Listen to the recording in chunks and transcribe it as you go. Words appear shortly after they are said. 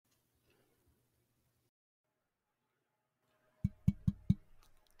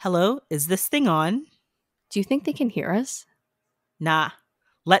Hello, is this thing on? Do you think they can hear us? Nah,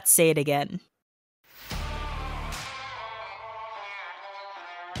 let's say it again.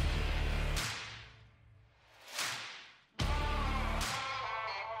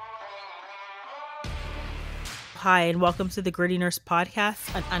 Hi, and welcome to the Gritty Nurse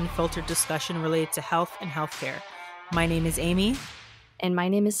Podcast, an unfiltered discussion related to health and healthcare. My name is Amy. And my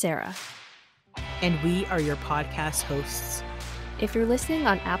name is Sarah. And we are your podcast hosts. If you're listening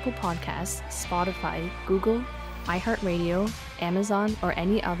on Apple Podcasts, Spotify, Google, iHeartRadio, Amazon, or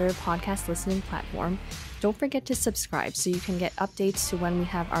any other podcast listening platform, don't forget to subscribe so you can get updates to when we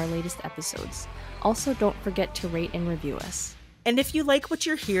have our latest episodes. Also, don't forget to rate and review us. And if you like what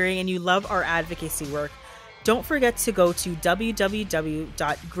you're hearing and you love our advocacy work, don't forget to go to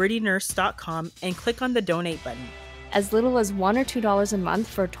www.grittynurse.com and click on the donate button. As little as $1 or $2 a month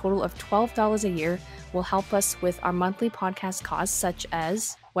for a total of $12 a year will help us with our monthly podcast costs, such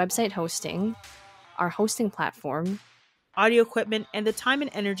as website hosting, our hosting platform, audio equipment, and the time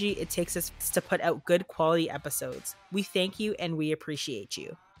and energy it takes us to put out good quality episodes. We thank you and we appreciate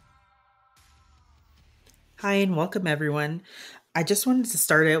you. Hi and welcome everyone. I just wanted to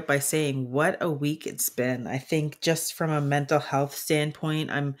start out by saying what a week it's been. I think just from a mental health standpoint,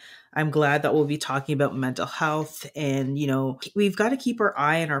 I'm glad that we'll be talking about mental health, and we've got to keep our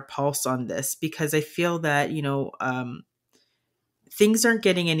eye and our pulse on this because I feel that things aren't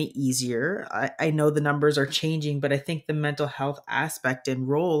getting any easier. I know the numbers are changing, but I think the mental health aspect and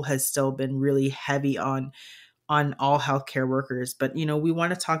role has still been really heavy on all healthcare workers. But, we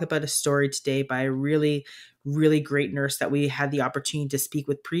want to talk about a story today by a really, really great nurse that we had the opportunity to speak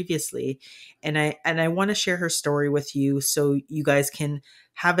with previously. And I want to share her story with you so you guys can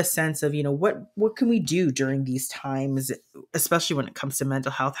have a sense of, what can we do during these times, especially when it comes to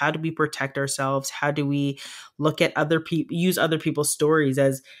mental health? How do we protect ourselves? How do we look at other people, use other people's stories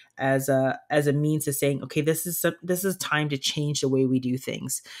as a means of saying, okay, this is time to change the way we do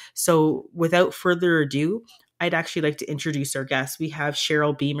things. So without further ado, I'd actually like to introduce our guest. We have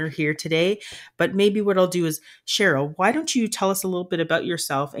Cheryl Beemer here today, but maybe what I'll do is, Cheryl, why don't you tell us a little bit about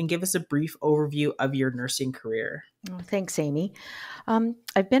yourself and give us a brief overview of your nursing career? Thanks, Amy.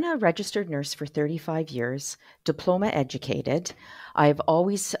 I've been a registered nurse for 35 years, diploma educated. I've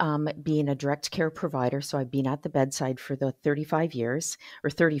always been a direct care provider, so I've been at the bedside for the 35 years,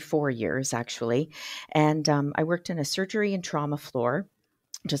 or 34 years actually. And I worked in a surgery and trauma floor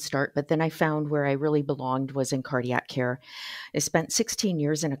to start, but then I found where I really belonged was in cardiac care. I spent 16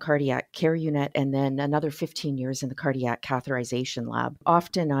 years in a cardiac care unit and then another 15 years in the cardiac catheterization lab.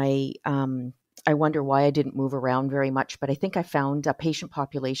 Often I wonder why I didn't move around very much, but I think I found a patient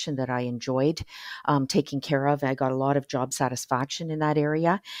population that I enjoyed taking care of. I got a lot of job satisfaction in that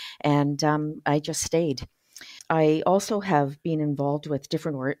area, and I just stayed. I also have been involved with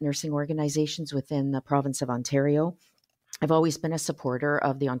different nursing organizations within the province of Ontario. I've always been a supporter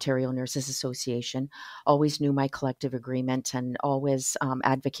of the Ontario Nurses Association, always knew my collective agreement, and always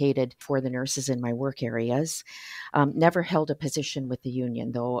advocated for the nurses in my work areas. Never held a position with the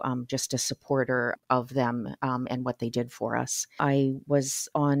union, though, just a supporter of them and what they did for us. I was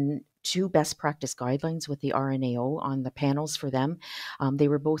on 2 best practice guidelines with the RNAO on the panels for them. They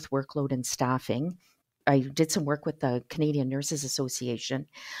were both workload and staffing. I did some work with the Canadian Nurses Association.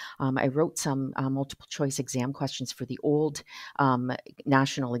 I wrote some multiple choice exam questions for the old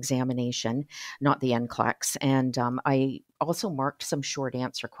national examination, not the NCLEX. And I also marked some short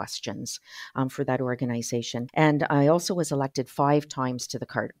answer questions for that organization. And I also was elected 5 times to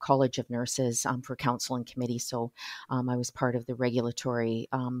the College of Nurses for council and committee. So I was part of the regulatory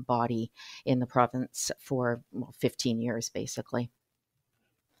body in the province for 15 years, basically.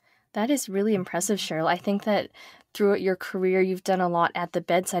 That is really impressive, Cheryl. I think that throughout your career, you've done a lot at the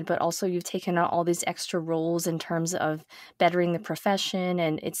bedside, but also you've taken on all these extra roles in terms of bettering the profession.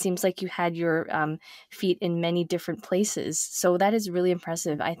 And it seems like you had your feet in many different places. So that is really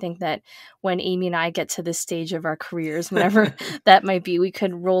impressive. I think that when Amy and I get to this stage of our careers, whenever that might be, we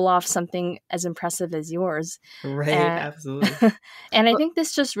could roll off something as impressive as yours. Right, absolutely. And I think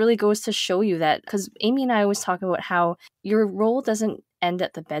this just really goes to show you that, because Amy and I always talk about how your role doesn't end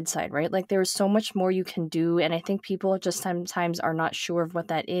at the bedside, right? Like there's so much more you can do. And I think people just sometimes are not sure of what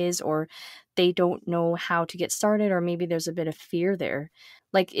that is, or they don't know how to get started, or maybe there's a bit of fear there.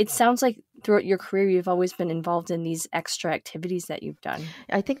 Like it sounds like throughout your career, you've always been involved in these extra activities that you've done.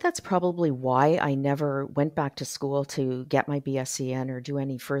 I think that's probably why I never went back to school to get my BSCN or do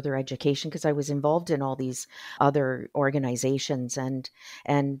any further education, because I was involved in all these other organizations, and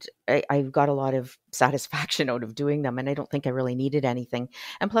I got a lot of satisfaction out of doing them, and I don't think I really needed anything.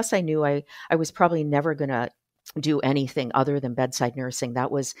 And plus I knew I was probably never going to do anything other than bedside nursing.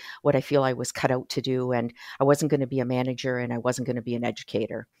 That was what I feel I was cut out to do. And I wasn't going to be a manager and I wasn't going to be an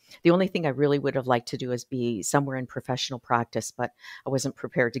educator. The only thing I really would have liked to do is be somewhere in professional practice, but I wasn't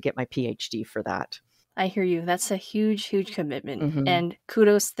prepared to get my PhD for that. I hear you. That's a huge, huge commitment. Hmm. And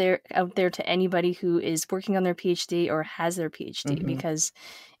kudos there out there to anybody who is working on their PhD or has their PhD, Hmm. because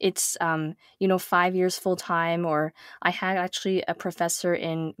it's 5 years full time. Or I had actually a professor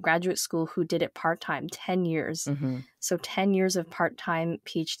in graduate school who did it part time, 10 years. Hmm. So 10 years of part time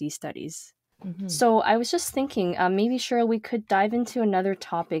PhD studies. Hmm. So I was just thinking, maybe Cheryl, we could dive into another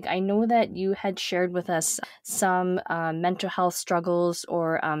topic. I know that you had shared with us some mental health struggles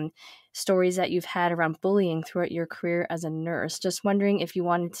or stories that you've had around bullying throughout your career as a nurse. Just wondering if you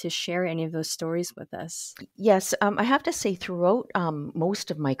wanted to share any of those stories with us. Yes, I have to say, throughout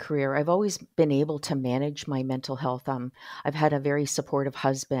most of my career, I've always been able to manage my mental health. I've had a very supportive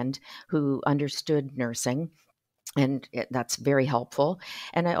husband who understood nursing, and that's very helpful.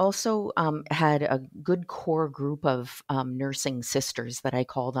 And I also had a good core group of nursing sisters, that I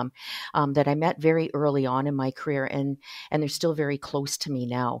call them, that I met very early on in my career, and they're still very close to me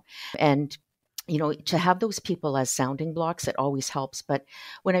now. And to have those people as sounding blocks, it always helps. But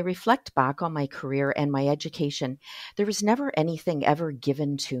when I reflect back on my career and my education, there was never anything ever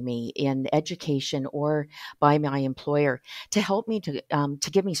given to me in education or by my employer to help me to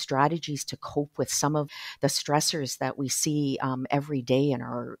give me strategies to cope with some of the stressors that we see every day in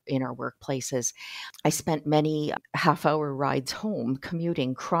our workplaces. I spent many half-hour rides home,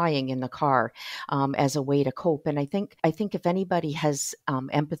 commuting, crying in the car, as a way to cope. And I think if anybody has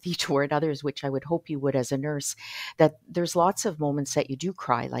empathy toward others, which I would hope you would as a nurse, that there's lots of moments that you do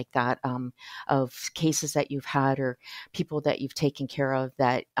cry like that, of cases that you've had or people that you've taken care of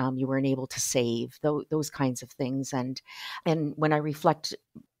that you weren't able to save, those kinds of things. And when I reflect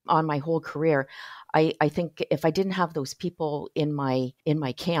on my whole career, I think if I didn't have those people in my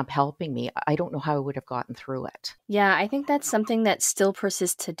camp helping me, I don't know how I would have gotten through it. Yeah, I think that's something that still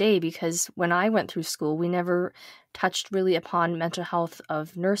persists today, because when I went through school, we never touched really upon mental health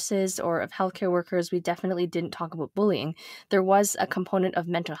of nurses or of healthcare workers. We definitely didn't talk about bullying. There was a component of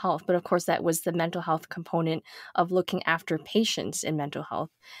mental health, but of course, that was the mental health component of looking after patients in mental health.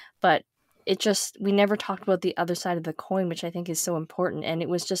 But we never talked about the other side of the coin, which I think is so important. And it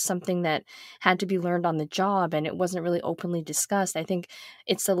was just something that had to be learned on the job, and it wasn't really openly discussed. I think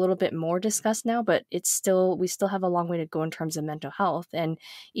it's a little bit more discussed now, but we still have a long way to go in terms of mental health. And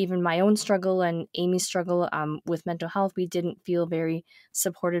even my own struggle and Amy's struggle with mental health, we didn't feel very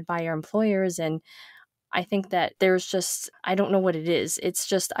supported by our employers. And I think that I don't know what it is. It's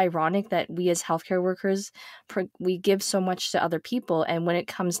just ironic that we as healthcare workers, we give so much to other people. And when it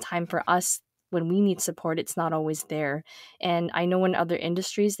comes time for us, when we need support, it's not always there. And I know in other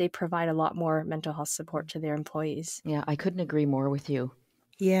industries, they provide a lot more mental health support to their employees. Yeah, I couldn't agree more with you.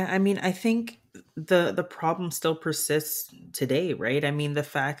 Yeah, I mean, I think the problem still persists today, right? I mean, the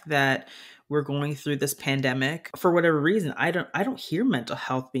fact that we're going through this pandemic for whatever reason, I don't hear mental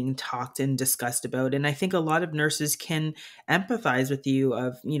health being talked and discussed about. And I think a lot of nurses can empathize with you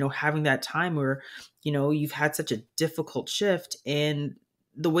of, having that time where, you've had such a difficult shift, and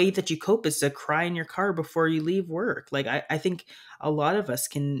the way that you cope is to cry in your car before you leave work. Like I think a lot of us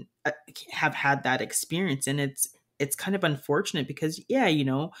can have had that experience, and it's kind of unfortunate because yeah,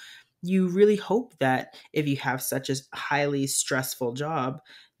 you really hope that if you have such a highly stressful job,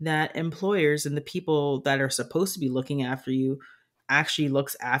 that employers and the people that are supposed to be looking after you actually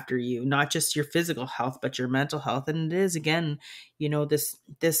looks after you, not just your physical health but your mental health. And it is, again,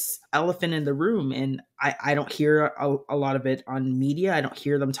 this elephant in the room, and I don't hear a lot of it on media. I don't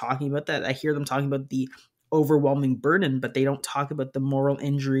hear them talking about that. I hear them talking about the overwhelming burden, but they don't talk about the moral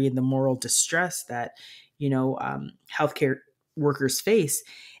injury and the moral distress that healthcare workers face.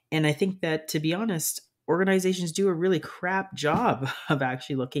 And I think that, to be honest, organizations do a really crap job of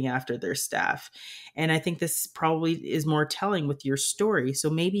actually looking after their staff. And I think this probably is more telling with your story. So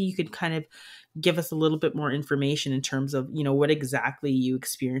maybe you could kind of give us a little bit more information in terms of, what exactly you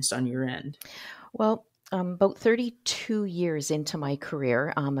experienced on your end. Well, about 32 years into my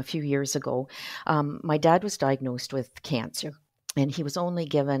career, a few years ago, my dad was diagnosed with cancer. And he was only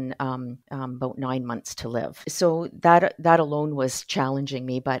given about 9 months to live. So that alone was challenging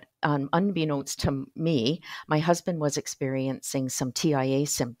me. But unbeknownst to me, my husband was experiencing some TIA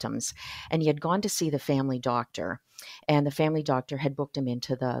symptoms, and he had gone to see the family doctor. And the family doctor had booked him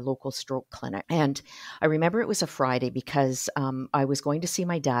into the local stroke clinic. And I remember it was a Friday because I was going to see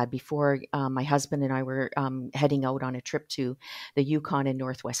my dad before my husband and I were heading out on a trip to the Yukon and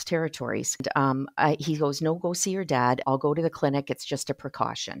Northwest Territories. And he goes, "No, go see your dad. I'll go to the clinic. It's just a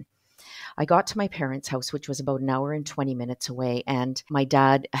precaution." I got to my parents' house, which was about an hour and 20 minutes away, and my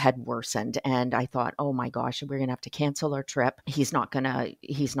dad had worsened. And I thought, oh my gosh, we're gonna have to cancel our trip. He's not gonna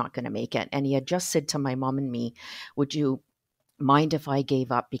make it. And he had just said to my mom and me, would you mind if I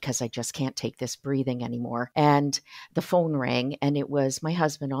gave up because I just can't take this breathing anymore? And the phone rang, and it was my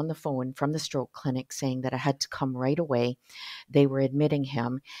husband on the phone from the stroke clinic saying that I had to come right away. They were admitting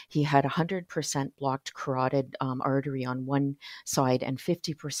him. He had 100% blocked carotid artery on one side and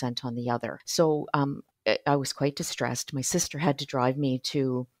 50% on the other. So I was quite distressed. My sister had to drive me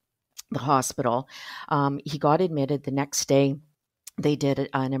to the hospital. He got admitted the next day. They did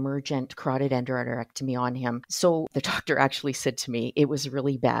an emergent carotid endarterectomy on him. So the doctor actually said to me, it was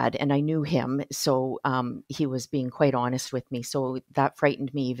really bad. And I knew him. So he was being quite honest with me. So that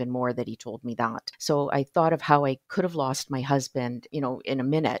frightened me even more that he told me that. So I thought of how I could have lost my husband, in a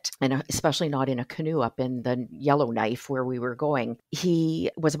minute, and especially not in a canoe up in the Yellowknife where we were going. He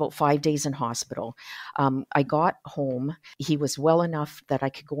was about 5 days in hospital. I got home. He was well enough that I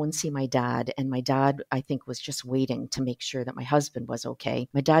could go and see my dad. And my dad, I think, was just waiting to make sure that my husband was okay.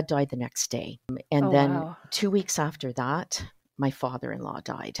 My dad died the next day. And Oh, then wow. 2 weeks after that, my father-in-law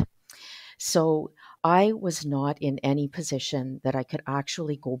died. So I was not in any position that I could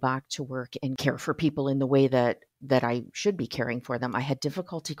actually go back to work and care for people in the way that I should be caring for them. I had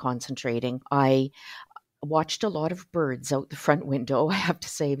difficulty concentrating. I watched a lot of birds out the front window. I have to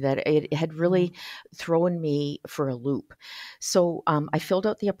say that it had really thrown me for a loop. So I filled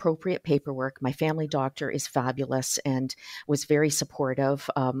out the appropriate paperwork. My family doctor is fabulous and was very supportive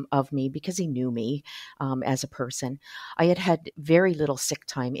of me because he knew me as a person. I had had very little sick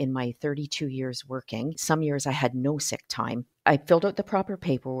time in my 32 years working. Some years I had no sick time. I filled out the proper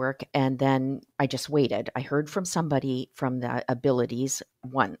paperwork and then I just waited. I heard from somebody from the abilities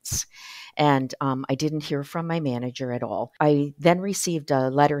once, and I didn't hear from my manager at all. I then received a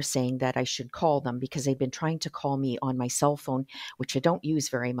letter saying that I should call them because they've been trying to call me on my cell phone, which I don't use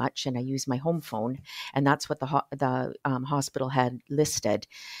very much, and I use my home phone, and that's what the hospital had listed.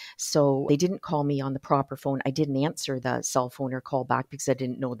 So they didn't call me on the proper phone. I didn't answer the cell phone or call back because I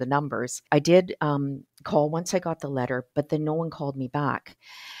didn't know the numbers. I did call once I got the letter, but then no one called me back.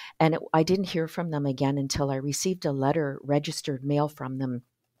 And I didn't hear from them again until I received a letter, registered mail from them,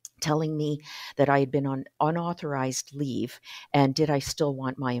 telling me that I had been on unauthorized leave and did I still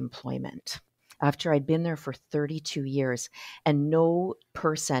want my employment. After I'd been there for 32 years and no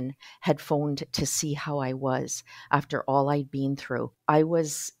person had phoned to see how I was after all I'd been through, I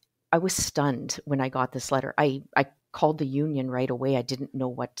was stunned when I got this letter. I called the union right away. I didn't know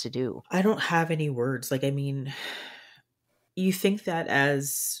what to do. I don't have any words. Like, I mean, you think that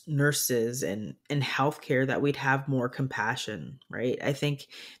as nurses and in healthcare that we'd have more compassion, right? I think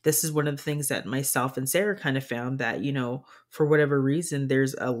this is one of the things that myself and Sarah kind of found that, for whatever reason,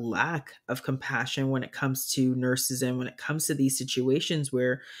 there's a lack of compassion when it comes to nurses and when it comes to these situations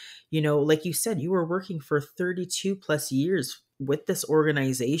where, like you said, you were working for 32 plus years with this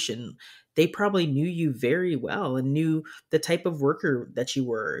organization. They probably knew you very well and knew the type of worker that you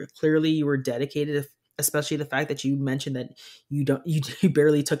were. Clearly, you were dedicated, especially the fact that you mentioned that you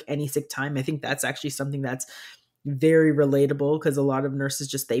barely took any sick time. I think that's actually something that's very relatable because a lot of nurses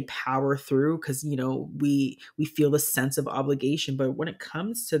just they power through because we feel a sense of obligation. But when it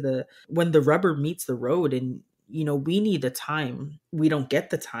comes to when the rubber meets the road and we need the time, we don't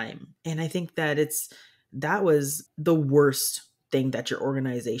get the time. And I think that that was the worst thing that your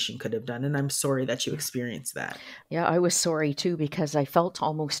organization could have done, and I'm sorry that you experienced that. Yeah, I was sorry too because I felt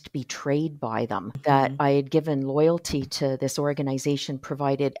almost betrayed by them, that Mhm. I had given loyalty to this organization,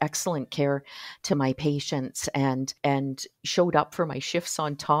 provided excellent care to my patients and showed up for my shifts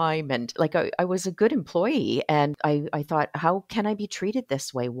on time, and like I was a good employee, and I thought, how can I be treated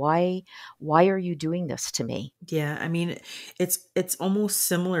this way? Why are you doing this to me? Yeah, I mean, it's almost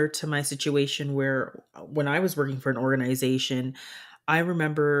similar to my situation where when I was working for an organization, I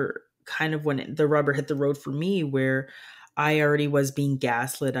remember kind of when the rubber hit the road for me where I already was being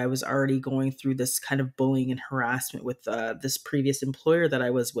gaslit. I was already going through this kind of bullying and harassment with this previous employer that I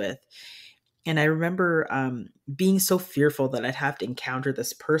was with. And I remember being so fearful that I'd have to encounter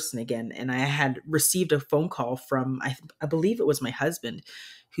this person again. And I had received a phone call from, I believe it was my husband,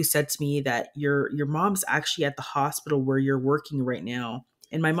 who said to me that your mom's actually at the hospital where you're working right now.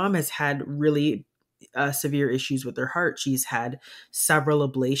 And my mom has had really severe issues with her heart. She's had several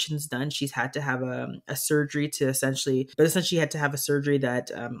ablations done. She's had to have a surgery to essentially had to have a surgery that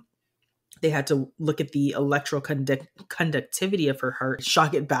they had to look at the electrical conductivity of her heart,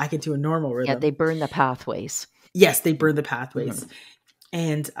 shock it back into a normal Yeah, they rhythm. burn the pathways. Yes, they burn the Mhm. pathways.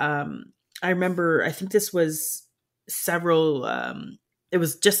 And I remember, I think this was several it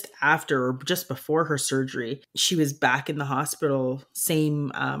was just after or just before her surgery. She was back in the hospital,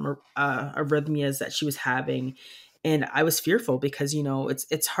 same arrhythmias that she was having. And I was fearful because,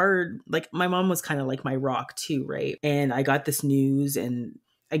 it's hard. Like, my mom was kind of like my rock too, right? And I got this news, and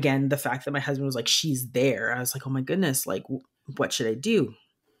again, the fact that my husband was like, she's there. I was like, oh my goodness, like, what should I do?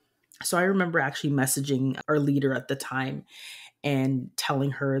 So I remember actually messaging our leader at the time and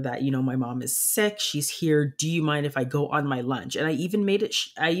telling her that, my mom is sick, she's here, do you mind if I go on my lunch? And I even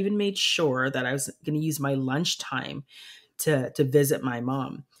made sure that I was going to use my lunch time to visit my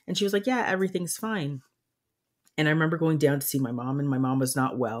mom. And she was like, yeah, everything's fine. And I remember going down to see my mom, and my mom was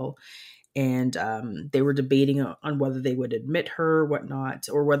not well. And they were debating on whether they would admit her, whatnot,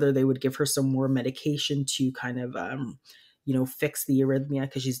 or whether they would give her some more medication to kind of fix the arrhythmia,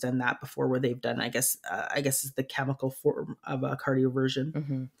 because she's done that before, where they've done, I guess is the chemical form of a cardioversion.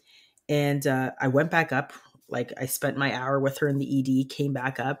 Mhm. And I went back up. Like, I spent my hour with her in the ED, came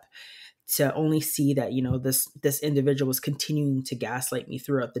back up to only see that, this individual was continuing to gaslight me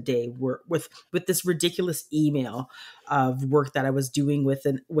throughout the day, with this ridiculous email of work that I was doing with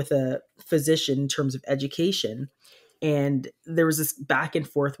a physician in terms of education. And there was this back and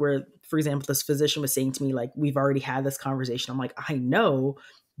forth where, for example, this physician was saying to me, like, we've already had this conversation. I'm like, I know,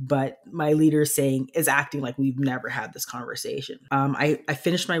 but my leader is acting like we've never had this conversation. I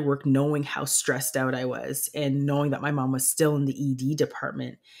finished my work knowing how stressed out I was, and knowing that my mom was still in the ED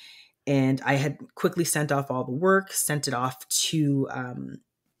department. And I had quickly sent off all the work, sent it off to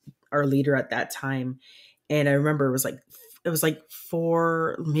our leader at that time. And I remember it was like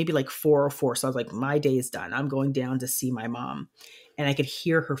four, maybe like 4:04. So I was like, my day is done. I'm going down to see my mom. And I could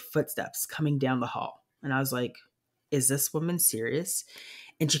hear her footsteps coming down the hall. And I was like, is this woman serious?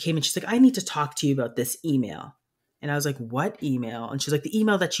 And she came and she's like, I need to talk to you about this email. And I was like, what email? And she's like, the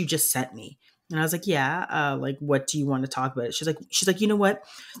email that you just sent me. And I was like, yeah, like, what do you want to talk about? She's like, you know what?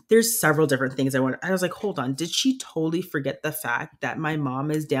 There's several different things I want. I was like, hold on. Did she totally forget the fact that my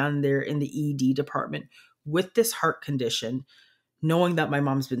mom is down there in the ED department with this heart condition, knowing that my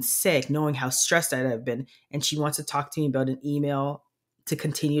mom's been sick, knowing how stressed I've been, and she wants to talk to me about an email to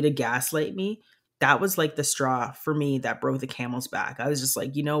continue to gaslight me? That was like the straw for me that broke the camel's back. I was just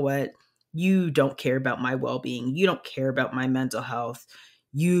like, you know what? You don't care about my well being. You don't care about my mental health.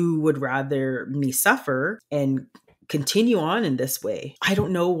 You would rather me suffer and continue on in this way. I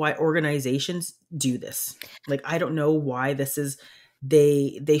don't know why organizations do this. Like, I don't know why this is,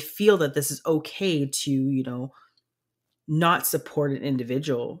 they feel that this is okay to, not support an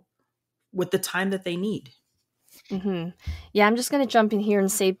individual with the time that they need. Hmm. Yeah, I'm just going to jump in here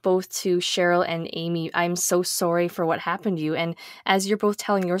and say both to Cheryl and Amy, I'm so sorry for what happened to you. And as you're both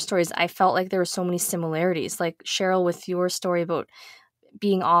telling your stories, I felt like there were so many similarities. Like Cheryl, with your story about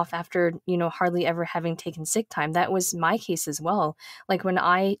being off after, hardly ever having taken sick time. That was my case as well. Like when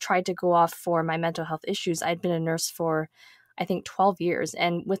I tried to go off for my mental health issues, I'd been a nurse for I think 12 years.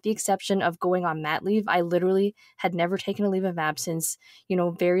 And with the exception of going on mat leave, I literally had never taken a leave of absence,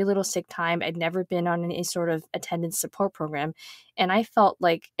 very little sick time. I'd never been on any sort of attendance support program. And I felt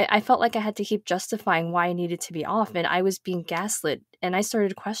like I had to keep justifying why I needed to be off. And I was being gaslit. And I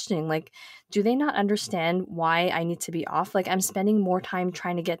started questioning, like, do they not understand why I need to be off? Like, I'm spending more time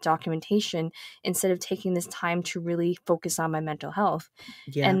trying to get documentation instead of taking this time to really focus on my mental health.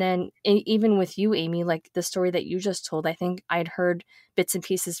 Yeah. And then even with you, Amy, like the story that you just told, I think I'd heard bits and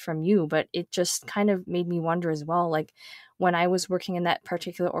pieces from you, but it just kind of made me wonder as well. Like when I was working in that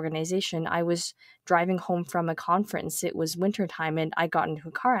particular organization, I was driving home from a conference. It was wintertime and I got into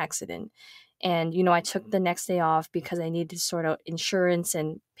a car accident. And, I took the next day off because I needed to sort out insurance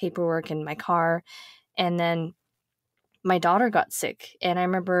and paperwork in my car. And then my daughter got sick. And I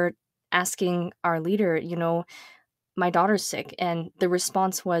remember asking our leader, my daughter's sick. And the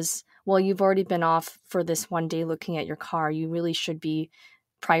response was, well, you've already been off for this one day looking at your car. You really should be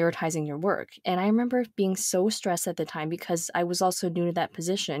prioritizing your work. And I remember being so stressed at the time because I was also new to that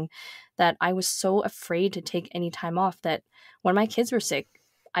position that I was so afraid to take any time off that when my kids were sick,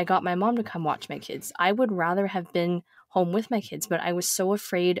 I got my mom to come watch my kids. I would rather have been home with my kids, but I was so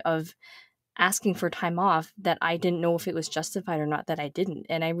afraid of asking for time off that I didn't know if it was justified or not that I didn't.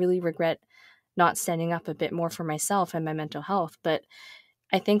 And I really regret not standing up a bit more for myself and my mental health. But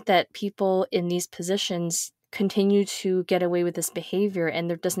I think that people in these positions continue to get away with this behavior and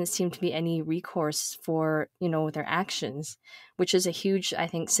there doesn't seem to be any recourse for, their actions, which is a huge, I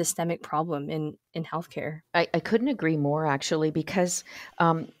think, systemic problem in healthcare. I couldn't agree more, actually, because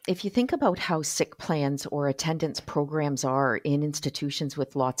if you think about how sick plans or attendance programs are in institutions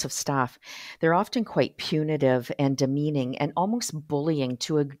with lots of staff, they're often quite punitive and demeaning and almost bullying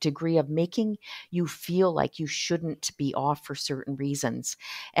to a degree of making you feel like you shouldn't be off for certain reasons.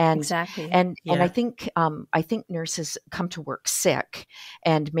 And Exactly. and I think nurses come to work sick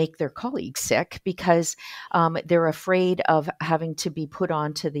and make their colleagues sick because they're afraid of having to be put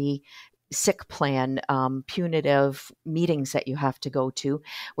onto the sick plan punitive meetings that you have to go to,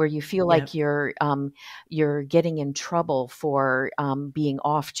 where you feel Yeah. like you're getting in trouble for being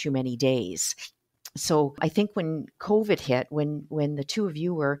off too many days. So I think when COVID hit, when the two of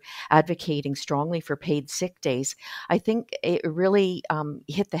you were advocating strongly for paid sick days, I think it really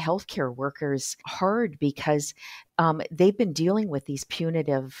hit the healthcare workers hard because they've been dealing with these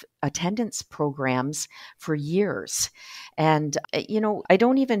punitive attendance programs for years, and I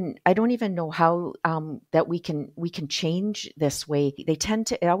don't even know how that we can change this way. They tend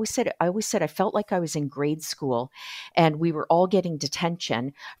to. I always said I felt like I was in grade school, and we were all getting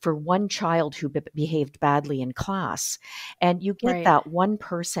detention for one child who behaved badly in class. And you get Right. that one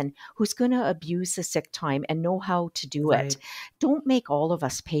person who's going to abuse the sick time and know how to do it. Right. Don't make all of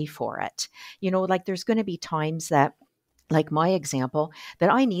us pay for it. Like there's going to be times that, like my example, that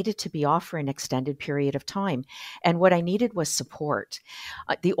I needed to be off for an extended period of time. And what I needed was support.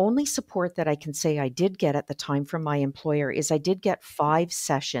 The only support that I can say I did get at the time from my employer is I did get 5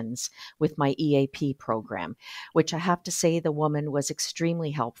 sessions with my EAP program, which I have to say the woman was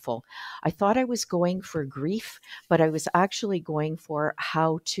extremely helpful. I thought I was going for grief, but I was actually going for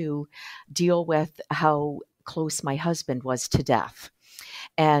how to deal with how close my husband was to death.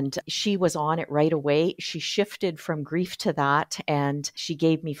 And she was on it right away. She shifted from grief to that, and she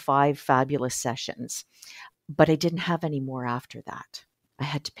gave me 5 fabulous sessions. But I didn't have any more after that. I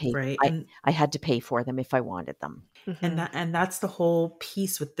had to pay. Right. I had to pay for them if I wanted them. Hmm. And that's the whole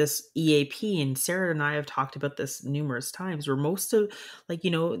piece with this EAP. And Sarah and I have talked about this numerous times, where most of, like,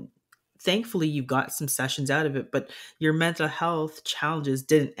 thankfully you got some sessions out of it, but your mental health challenges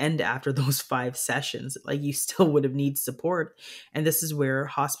didn't end after those 5 sessions. Like, you still would have needed support. And this is where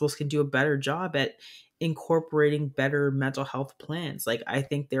hospitals can do a better job at incorporating better mental health plans. Like, I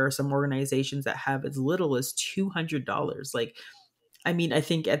think there are some organizations that have as little as $200. Like, I mean, I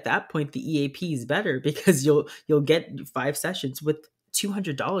think at that point the EAP is better because you'll get 5 sessions with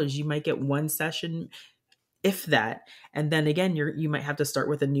 $200. You might get one session, if that, and then again you might have to start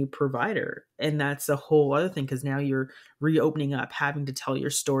with a new provider, and that's a whole other thing because now you're reopening up, having to tell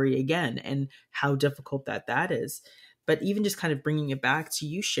your story again, and how difficult that is. But even just kind of bringing it back to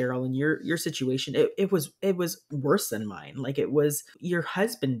you, Cheryl, and your situation, it was worse than mine. Like, it was, your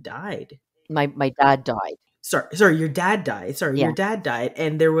husband died. My dad died. Sorry, your dad died. Sorry, Yeah. your dad died,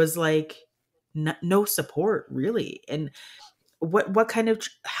 and there was like no support really. And what kind of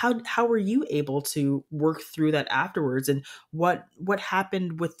how were you able to work through that afterwards, and what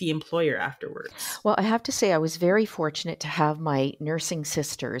happened with the employer afterwards? Well, I have to say, I was very fortunate to have my nursing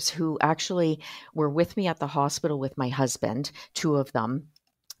sisters who actually were with me at the hospital with my husband, two of them.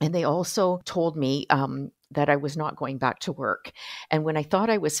 And they also told me that I was not going back to work. And when I thought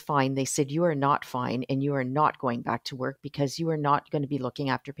I was fine, they said, "You are not fine, and you are not going back to work because you are not going to be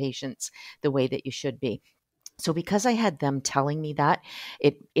looking after patients the way that you should be." So because I had them telling me that,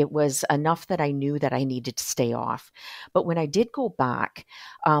 it was enough that I knew that I needed to stay off. But when I did go back,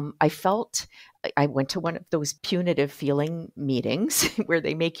 I felt I went to one of those punitive feeling meetings where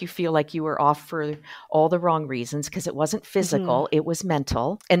they make you feel like you were off for all the wrong reasons because it wasn't Hmm. physical, it was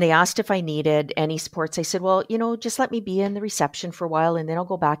mental. And they asked if I needed any supports. I said, "Well, just let me be in the reception for a while and then I'll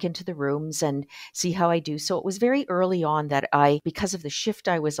go back into the rooms and see how I do." So it was very early on that because of the shift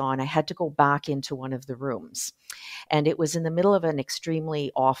I was on, I had to go back into one of the rooms. And it was in the middle of an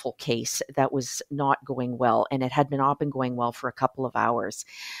extremely awful case that was not going well. And it had not been going well for a couple of hours.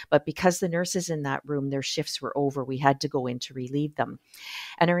 But because the nurses in that room, their shifts were over, we had to go in to relieve them.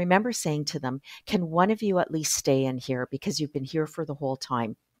 And I remember saying to them, "Can one of you at least stay in here because you've been here for the whole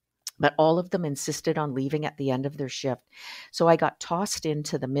time?" But all of them insisted on leaving at the end of their shift. So I got tossed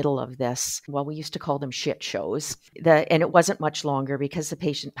into the middle of this. Well, we used to call them shit shows. And it wasn't much longer because the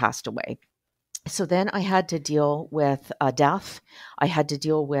patient passed away. So then I had to deal with a death. I had to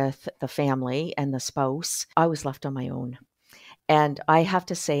deal with the family and the spouse. I was left on my own. And I have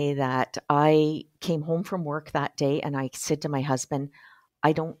to say that I came home from work that day and I said to my husband,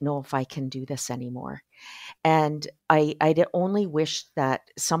 "I don't know if I can do this anymore." And I'd only wished that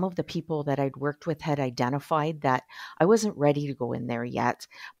some of the people that I'd worked with had identified that I wasn't ready to go in there yet,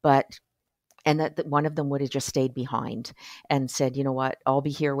 but and that one of them would have just stayed behind and said, you know what, I'll be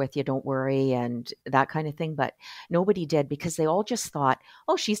here with you, don't worry, and that kind of thing. But nobody did, because they all just thought,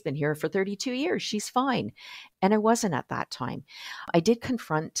 oh, she's been here for 32 years, she's fine. And I wasn't at that time. I did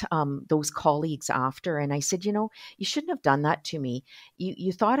confront those colleagues after, and I said, you know, you shouldn't have done that to me.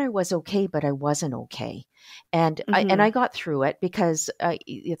 You thought I was okay, but I wasn't okay. And I Mhm. got through it, because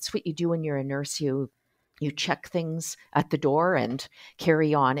it's what you do when you're a nurse. You check things at the door and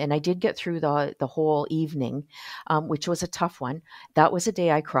carry on. And I did get through the whole evening, which was a tough one. That was a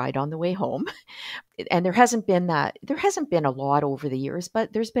day I cried on the way home. And there hasn't been a lot over the years,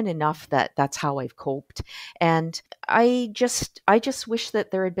 but there's been enough that that's how I've coped. And I just wish that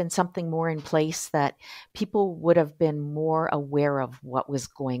there had been something more in place, that people would have been more aware of what was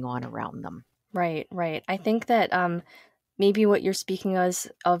going on around them. Right, right. I think that maybe what you're speaking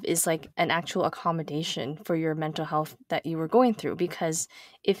of is like an actual accommodation for your mental health that you were going through, because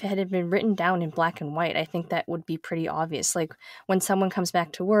if it had been written down in black and white, I think that would be pretty obvious. Like when someone comes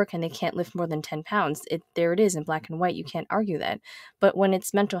back to work and they can't lift more than 10 pounds, there it is in black and white. You can't argue that. But when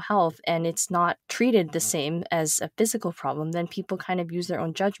it's mental health and it's not treated the same as a physical problem, then people kind of use their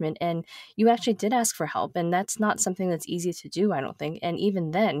own judgment. And you actually did ask for help. And that's not something that's easy to do, I don't think. And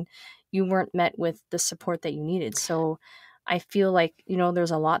even then, you weren't met with the support that you needed. So I feel like,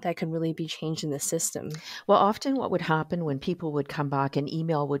 there's a lot that could really be changed in the system. Well, often what would happen when people would come back, an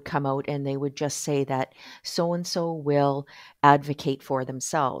email would come out and they would just say that so and so will advocate for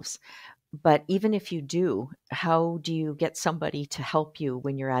themselves. But even if you do, how do you get somebody to help you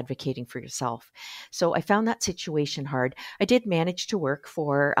when you're advocating for yourself? So I found that situation hard. I did manage to work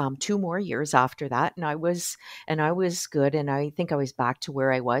for 2 more years after that, and I was good, and I think I was back to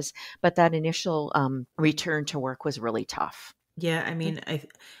where I was. But that initial return to work was really tough. Yeah, I mean,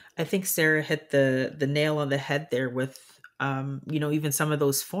 I think Sarah hit the nail on the head there with even some of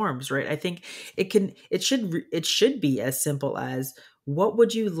those forms, right? I think it should be as simple as, what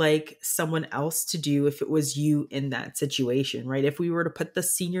would you like someone else to do if it was you in that situation, right? If we were to put the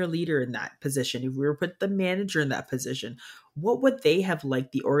senior leader in that position, if we were to put the manager in that position, what would they have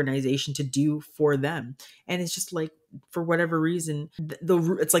liked the organization to do for them? And it's just like, for whatever reason,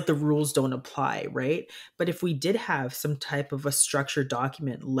 it's like the rules don't apply, right? But if we did have some type of a structured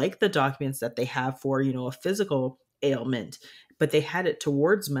document, like the documents that they have for, a physical ailment, but they had it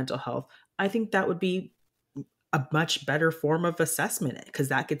towards mental health, I think that would be a much better form of assessment, because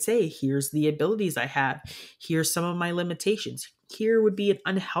that could say, here's the abilities I have, here's some of my limitations, here would be an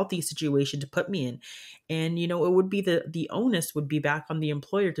unhealthy situation to put me in. And it would be the onus would be back on the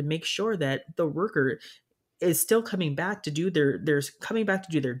employer to make sure that the worker is still coming back to do their coming back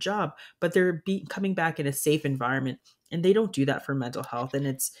to do their job, but coming back in a safe environment. And they don't do that for mental health, and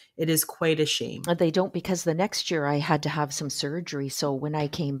it is quite a shame. They don't, because the next year I had to have some surgery. So when I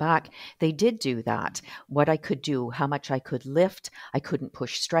came back, they did do that. What I could do, how much I could lift. I couldn't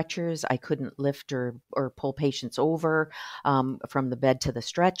push stretchers. I couldn't lift or pull patients over from the bed to the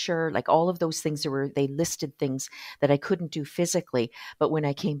stretcher. Like all of those things, they listed things that I couldn't do physically. But when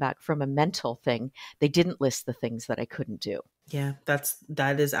I came back from a mental thing, they didn't list the things that I couldn't do. Yeah,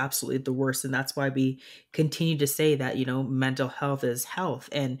 that is absolutely the worst. And that's why we continue to say that, mental health is health.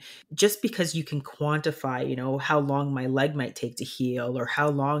 And just because you can quantify, how long my leg might take to heal, or how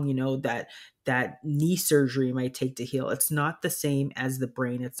long, that knee surgery might take to heal, it's not the same as the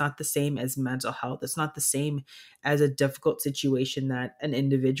brain. It's not the same as mental health. It's not the same as a difficult situation that an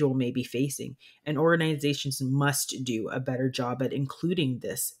individual may be facing. And organizations must do a better job at including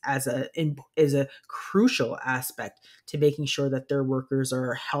this as a crucial aspect to making sure that their workers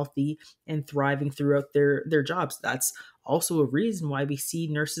are healthy and thriving throughout their jobs. That's also a reason why we see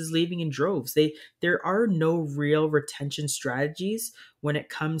nurses leaving in droves. There are no real retention strategies when it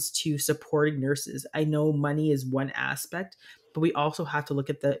comes to supporting nurses. I know money is one aspect, but we also have to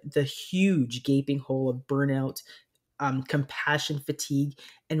look at the huge gaping hole of burnout, compassion fatigue,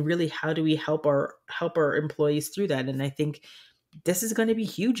 and really, how do we help our employees through that? And I think this is going to be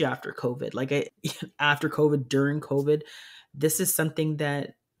huge after COVID. After COVID, during COVID, this is something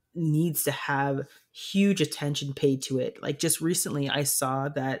that needs to have huge attention paid to it. Like, just recently, I saw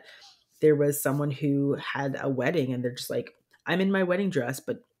that there was someone who had a wedding, and they're just like, I'm in my wedding dress,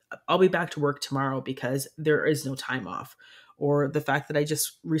 but I'll be back to work tomorrow because there is no time off. Or the fact that I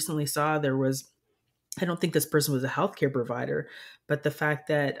just recently saw, I don't think this person was a healthcare provider, but the fact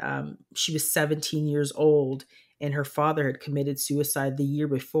that she was 17 years old and her father had committed suicide the year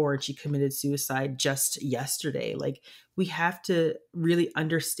before, and she committed suicide just yesterday. Like, we have to really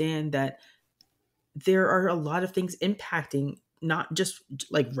understand that there are a lot of things impacting not just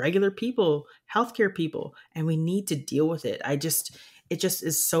like regular people, healthcare people, and we need to deal with it. it just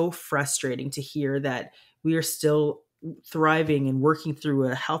is so frustrating to hear that we are still thriving and working through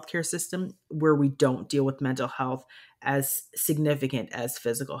a healthcare system where we don't deal with mental health as significant as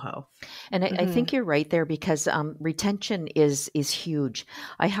physical health. And I Mm-hmm. think you're right there because retention is huge.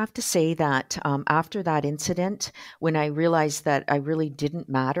 I have to say that after that incident, when I realized that I really didn't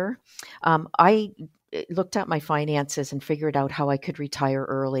matter, I looked at my finances and figured out how I could retire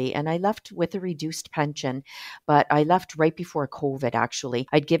early. And I left with a reduced pension, but I left right before COVID, actually.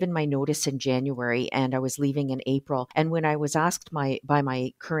 I'd given my notice in January and I was leaving in April. And when I was asked by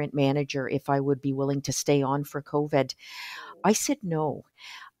my current manager if I would be willing to stay on for COVID, I said no.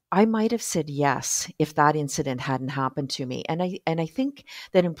 I might have said yes if that incident hadn't happened to me. And I think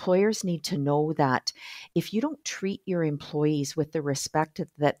that employers need to know that if you don't treat your employees with the respect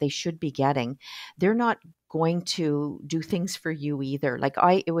that they should be getting, they're not going to do things for you either. Like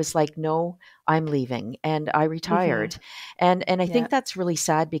it was like, no, I'm leaving and I Mm-hmm. retired. And I Yeah. think that's really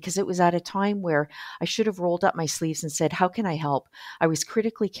sad because it was at a time where I should have rolled up my sleeves and said, how can I help? I was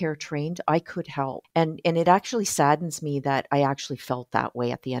critically care trained. I could help. And it actually saddens me that I actually felt that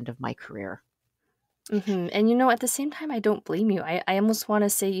way at the end of my career. Mhm, and, at the same time, I don't blame you. I almost wanna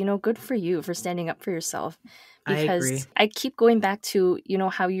say, good for you for standing up for yourself I agree. because I keep going back to,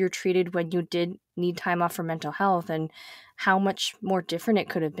 how you're treated when you did need time off for mental health and how much more different it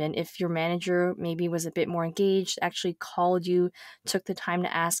could have been if your manager maybe was a bit more engaged, actually called you, took the time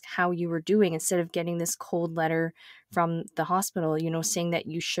to ask how you were doing instead of getting this cold letter from the hospital, saying that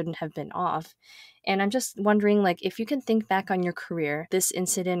you shouldn't have been off. And I'm just wondering, like, if you can think back on your career, this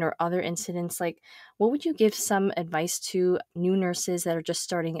incident or other incidents, like, what would you give some advice to new nurses that are just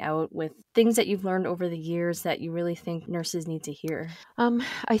starting out with things that you've learned over the years that you really think nurses need to hear?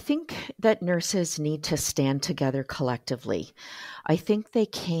 I think that nurses need to stand together collectively. I think they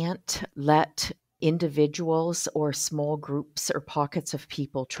can't let individuals or small groups or pockets of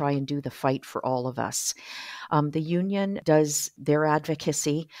people try and do the fight for all of us. The union does their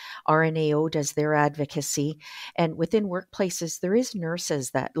advocacy, RNAO does their advocacy, and within workplaces, there is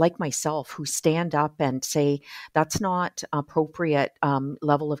nurses that, like myself, who stand up and say that's not appropriate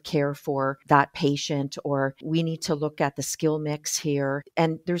level of care for that patient, or we need to look at the skill mix here.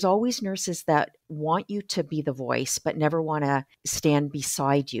 And there's always nurses that want you to be the voice, but never want to stand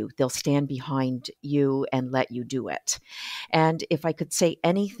beside you. They'll stand behind you and let you do it. And if I could say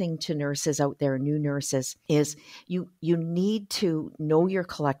anything to nurses out there, new nurses, is you need to know your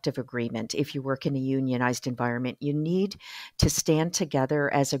collective agreement. If you work in a unionized environment, you need to stand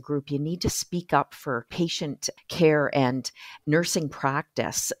together as a group. You need to speak up for patient care and nursing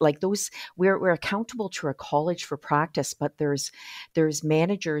practice. Like those, we're accountable to a college for practice, but there's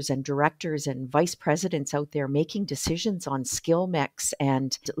managers and directors and vice presidents out there making decisions on skill mix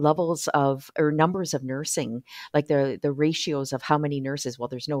and levels of or numbers of nursing, like the ratios of how many nurses. Well,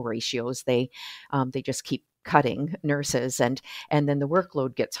 there's no ratios. They just keep cutting nurses, and then the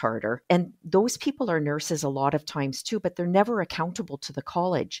workload gets harder, and those people are nurses a lot of times too, but they're never accountable to the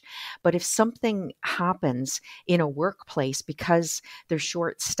college. But if something happens in a workplace because they're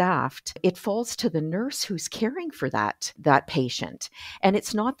short staffed, it falls to the nurse who's caring for that patient, and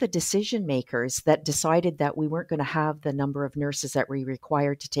it's not the decision makers that decided that we weren't going to have the number of nurses that we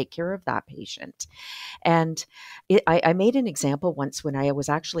required to take care of that patient. And I made an example once when I was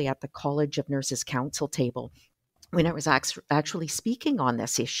actually at the College of Nurses Council table when I was actually speaking on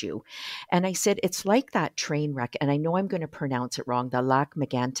this issue. And I said, it's like that train wreck, and I know I'm going to pronounce it wrong, the Lac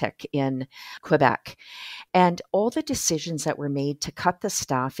Megantic in Quebec. And all the decisions that were made to cut the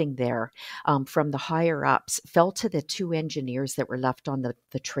staffing there from the higher ups fell to the two engineers that were left on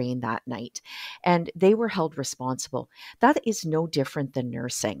the train that night. And they were held responsible. That is no different than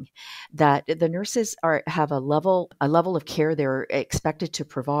nursing. That the nurses have a level of care they're expected to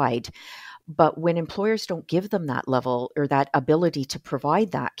provide, but when employers don't give them that level or that ability to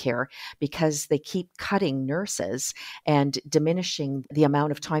provide that care because they keep cutting nurses and diminishing the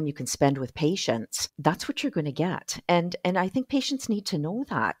amount of time you can spend with patients, that's what you're going to get. And I think patients need to know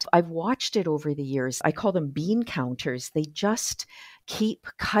that. I've watched it over the years. I call them bean counters. They just keep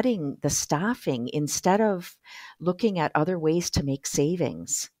cutting the staffing instead of looking at other ways to make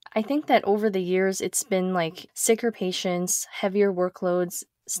savings. I think that over the years, it's been like sicker patients, heavier workloads,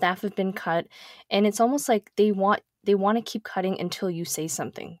 staff have been cut, and it's almost like they want to keep cutting until you say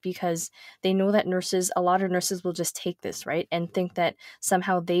something because they know that a lot of nurses will just take this, right? And think that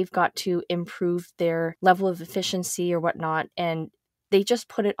somehow they've got to improve their level of efficiency or whatnot. And they just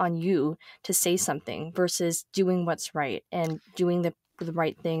put it on you to say something versus doing what's right and doing the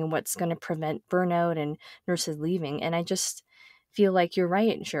right thing and what's going to prevent burnout and nurses leaving. And I just feel like you're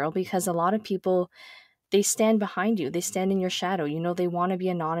right, Cheryl, because a lot of people they stand behind you. They stand in your shadow. You know, they want to be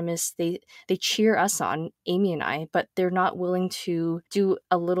anonymous. They cheer us on, Amy and I, but they're not willing to do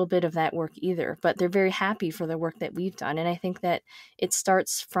a little bit of that work either. But they're very happy for the work that we've done. And I think that it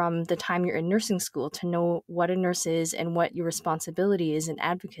starts from the time you're in nursing school to know what a nurse is and what your responsibility is in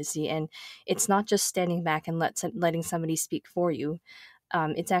advocacy. And it's not just standing back and letting somebody speak for you.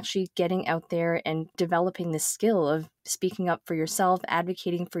 It's actually getting out there and developing the skill of speaking up for yourself,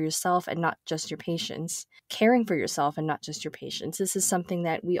 advocating for yourself and not just your patients, caring for yourself and not just your patients. This is something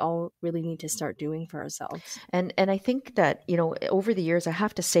that we all really need to start doing for ourselves. And I think that, over the years, I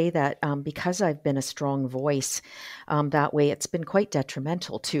have to say that because I've been a strong voice that way, it's been quite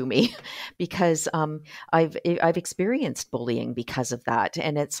detrimental to me because I've experienced bullying because of that.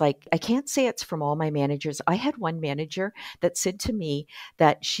 And it's like, I can't say it's from all my managers. I had one manager that said to me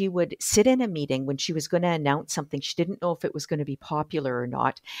that she would sit in a meeting when she was going to announce something. She didn't know if it was going to be popular or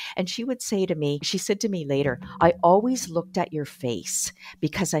not. And she would say to me, she said to me later, I always looked at your face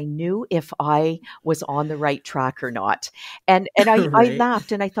because I knew if I was on the right track or not. And I Right.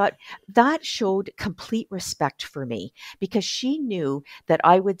 laughed and I thought that showed complete respect for me because she knew that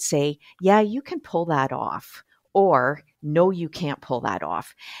I would say, yeah, you can pull that off. Or no, you can't pull that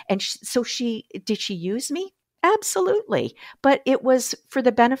off. And so did she use me? Absolutely. But it was for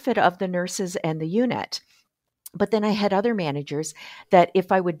the benefit of the nurses and the unit. But then I had other managers that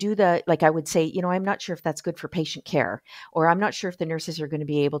if I would I would say, I'm not sure if that's good for patient care, or I'm not sure if the nurses are going to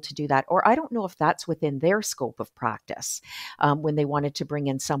be able to do that, or I don't know if that's within their scope of practice when they wanted to bring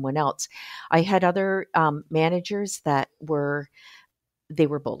in someone else. I had other managers that they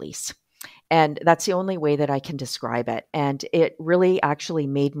were bullies. And that's the only way that I can describe it. And it really actually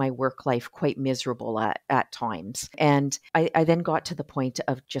made my work life quite miserable at times. And I then got to the point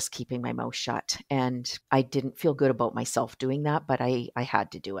of just keeping my mouth shut. And I didn't feel good about myself doing that, but I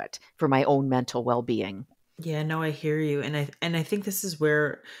had to do it for my own mental well being. Yeah, no, I hear you. And I think this is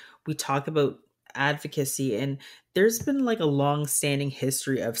where we talk about advocacy, and there's been like a long-standing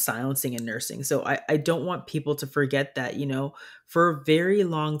history of silencing in nursing. So I don't want people to forget that, for a very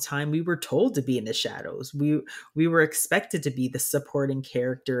long time we were told to be in the shadows. We were expected to be the supporting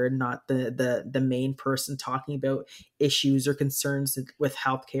character and not the main person talking about issues or concerns with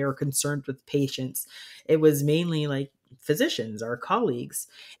healthcare or concerns with patients. It was mainly like physicians, our colleagues.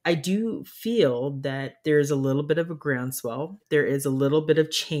 I do feel that there's a little bit of a groundswell. There is a little bit of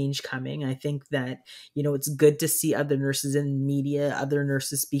change coming. I think that, it's good to see other nurses in media, other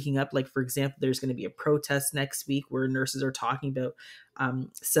nurses speaking up. Like, for example, there's going to be a protest next week where nurses are talking about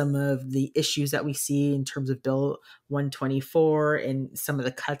some of the issues that we see in terms of Bill 124 and some of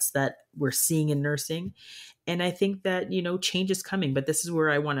the cuts that we're seeing in nursing. And I think that, change is coming. But this is where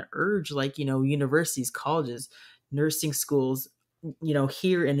I want to urge, like, universities, colleges, nursing schools,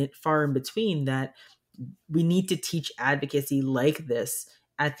 here and far in between, that we need to teach advocacy like this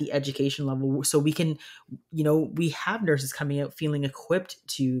at the education level so we can, we have nurses coming out feeling equipped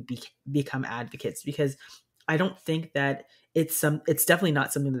to become advocates, because I don't think that it's definitely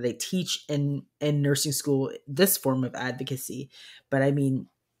not something that they teach in nursing school, this form of advocacy. But I mean,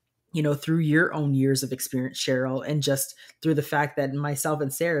 through your own years of experience, Cheryl, and just through the fact that myself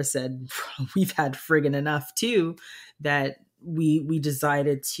and Sarah said we've had friggin' enough too, that we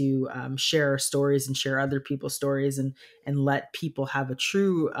decided to share our stories and share other people's stories, and let people have a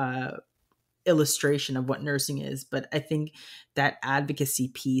true illustration of what nursing is. But I think that advocacy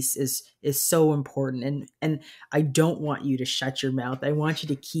piece is so important, and I don't want you to shut your mouth. I want you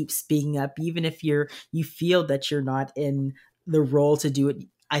to keep speaking up, even if you feel that you're not in the role to do it.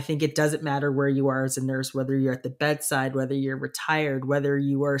 I think it doesn't matter where you are as a nurse, whether you're at the bedside, whether you're retired, whether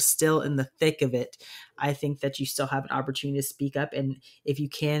you are still in the thick of it. I think that you still have an opportunity to speak up, and if you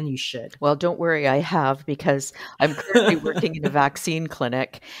can, you should. Well, don't worry, I have, because I'm currently working in a vaccine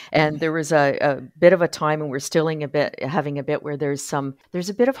clinic, and there was a bit of a time, and we're still having a bit where there's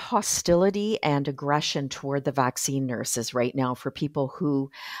a bit of hostility and aggression toward the vaccine nurses right now for people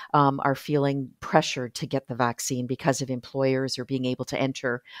who are feeling pressured to get the vaccine because of employers or being able to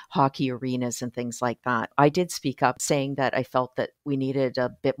enter hockey arenas and things like that. I did speak up saying that I felt that we needed a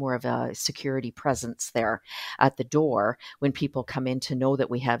bit more of a security presence there at the door when people come in, to know that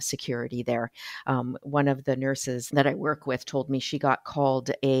we have security there. One of the nurses that I work with told me she got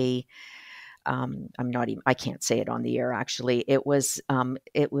called I can't say it on the air. Actually, it was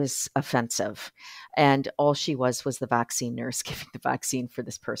offensive, and all she was the vaccine nurse giving the vaccine for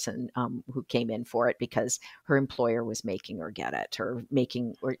this person who came in for it because her employer was making her get it, or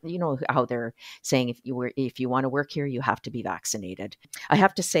making, or you know how they're saying if you want to work here, you have to be vaccinated. I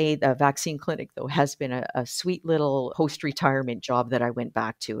have to say the vaccine clinic though has been a sweet little post retirement job that I went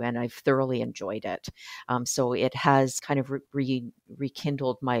back to, and I've thoroughly enjoyed it. So it has kind of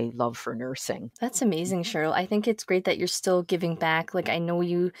rekindled my love for nursing. That's amazing, Cheryl. I think it's great that you're still giving back. Like, I know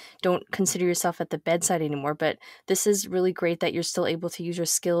you don't consider yourself at the bedside anymore, but this is really great that you're still able to use your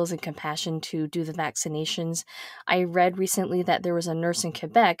skills and compassion to do the vaccinations. I read recently that there was a nurse in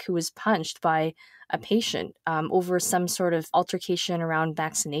Quebec who was punched by a patient over some sort of altercation around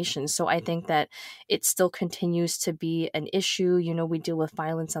vaccinations. So I think that it still continues to be an issue. You know, we deal with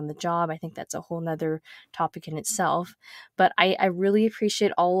violence on the job. I think that's a whole nother topic in itself. But I really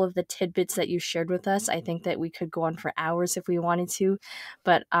appreciate all of the tidbits that you shared with us. I think that we could go on for hours if we wanted to.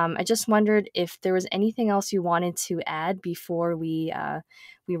 But I just wondered if there was anything else you wanted to add before we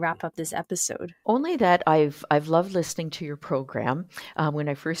wrap up this episode. Only that I've loved listening to your program. When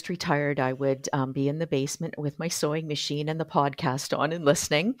I first retired, I would be in the basement with my sewing machine and the podcast on and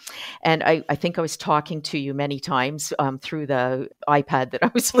listening. And I think I was talking to you many times through the iPad that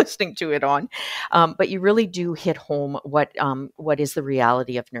I was listening to it on. But you really do hit home what is the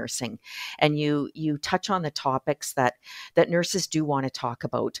reality of nursing, and you touch on the topics that nurses do want to talk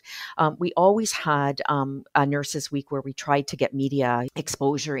about. We always had a Nurses Week where we tried to get media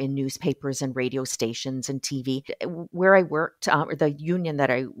exposure in newspapers and radio stations and TV. Where I worked, or the union that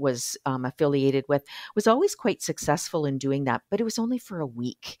I was affiliated with, was always quite successful in doing that, but it was only for a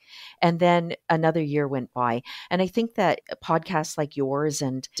week. And then another year went by. And I think that podcasts like yours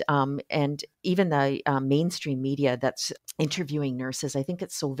and even the mainstream media that's interviewing nurses, I think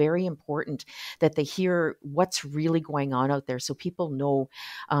it's so very important that they hear what's really going on out there so people know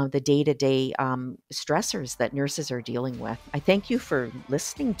the day-to-day stressors that nurses are dealing with. I thank you for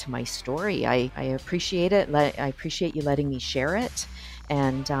listening to my story. I appreciate it. I appreciate you letting me share it,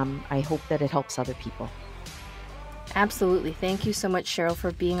 and I hope that it helps other people. Absolutely. Thank you so much, Cheryl,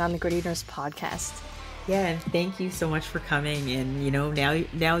 for being on the Gritty Nurse podcast. Yeah, and thank you so much for coming. And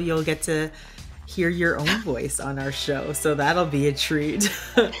now you'll get to hear your own voice on our show, so that'll be a treat.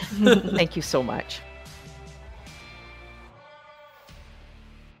 Thank you so much.